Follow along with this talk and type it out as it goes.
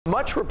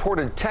Much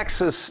reported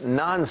Texas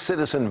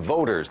non-citizen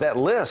voters. That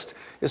list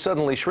is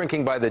suddenly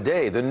shrinking by the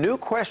day. The new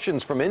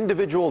questions from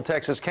individual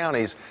Texas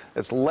counties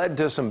that's led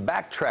to some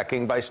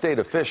backtracking by state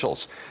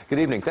officials. Good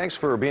evening. Thanks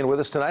for being with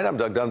us tonight. I'm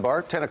Doug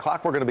Dunbar. 10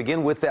 o'clock, we're going to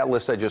begin with that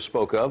list I just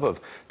spoke of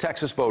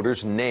Texas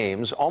voters'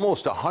 names,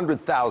 almost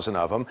 100,000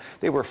 of them.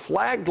 They were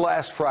flagged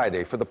last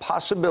Friday for the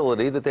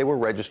possibility that they were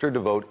registered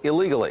to vote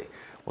illegally.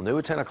 Well, new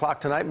at 10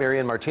 o'clock tonight,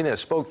 Marian Martinez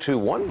spoke to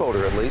one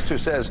voter at least who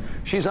says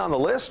she's on the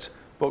list.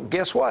 But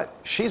guess what?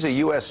 She's a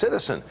U.S.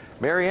 citizen.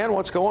 Marianne,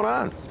 what's going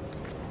on?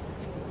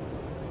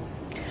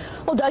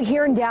 Well, Doug,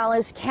 here in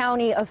Dallas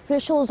County,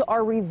 officials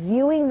are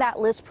reviewing that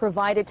list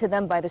provided to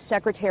them by the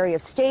Secretary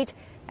of State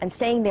and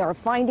saying they are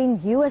finding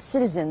U.S.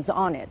 citizens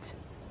on it.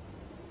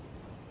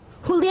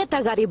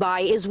 Julieta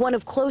Garibay is one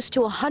of close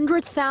to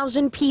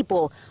 100,000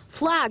 people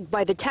flagged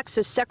by the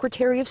Texas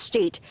Secretary of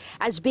State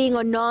as being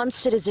a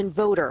non-citizen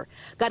voter.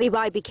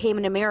 Garibay became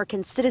an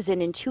American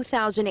citizen in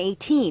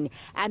 2018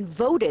 and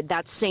voted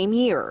that same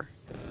year.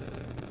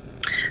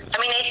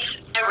 I mean,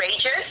 it's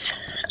outrageous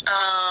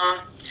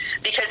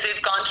because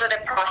we've gone through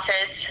the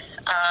process.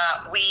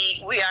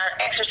 We are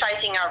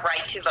exercising our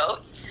right to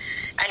vote,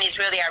 and it's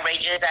really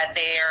outrageous that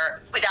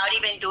they're, without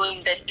even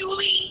doing the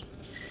duly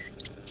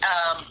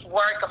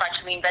work of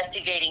actually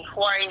investigating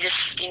who are in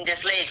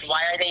this list,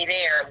 why are they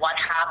there, what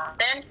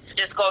happened,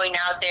 just going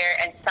out there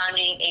and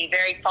sounding a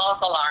very false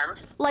alarm.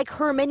 Like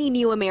her, many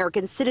new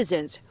American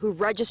citizens who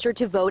registered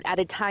to vote at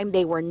a time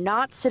they were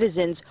not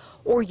citizens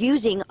or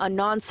using a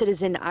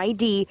non-citizen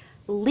ID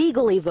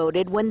legally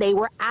voted when they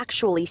were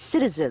actually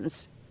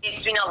citizens.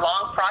 It's been a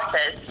long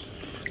process.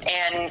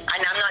 And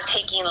I'm not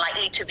taking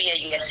lightly to be a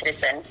U.S.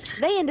 citizen.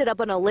 They ended up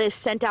on a list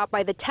sent out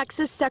by the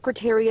Texas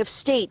Secretary of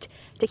State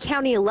to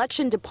county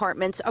election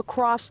departments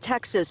across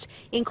Texas,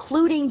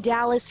 including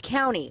Dallas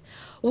County,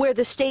 where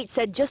the state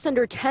said just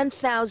under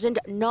 10,000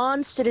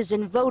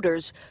 non-citizen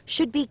voters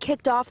should be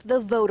kicked off the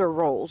voter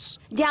rolls.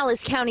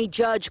 Dallas County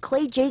Judge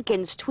Clay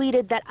Jenkins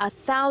tweeted that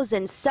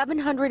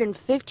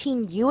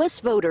 1,715 U.S.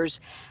 voters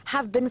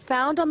have been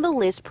found on the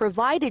list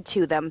provided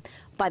to them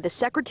by the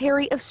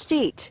Secretary of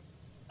State.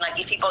 Like,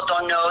 if people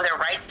don't know their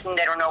rights and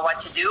they don't know what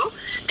to do,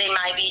 they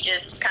might be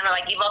just kind of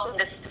like give up in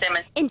the system.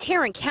 In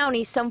Tarrant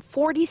County, some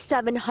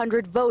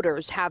 4,700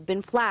 voters have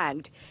been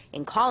flagged.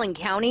 In Collin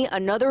County,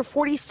 another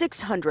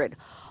 4,600,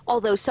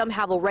 although some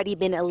have already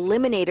been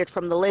eliminated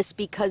from the list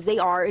because they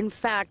are, in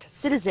fact,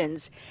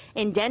 citizens.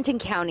 In Denton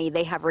County,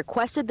 they have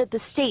requested that the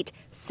state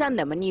send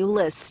them a new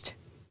list.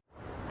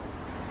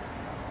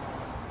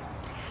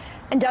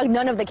 And Doug,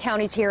 none of the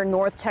counties here in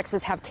North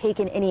Texas have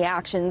taken any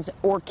actions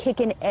or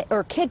kicked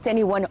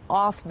anyone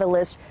off the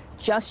list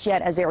just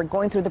yet, as they are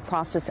going through the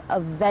process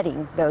of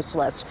vetting those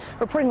lists.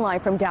 Reporting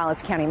live from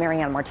Dallas County,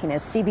 Marian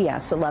Martinez,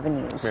 CBS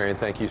 11 News. Marian,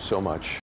 thank you so much.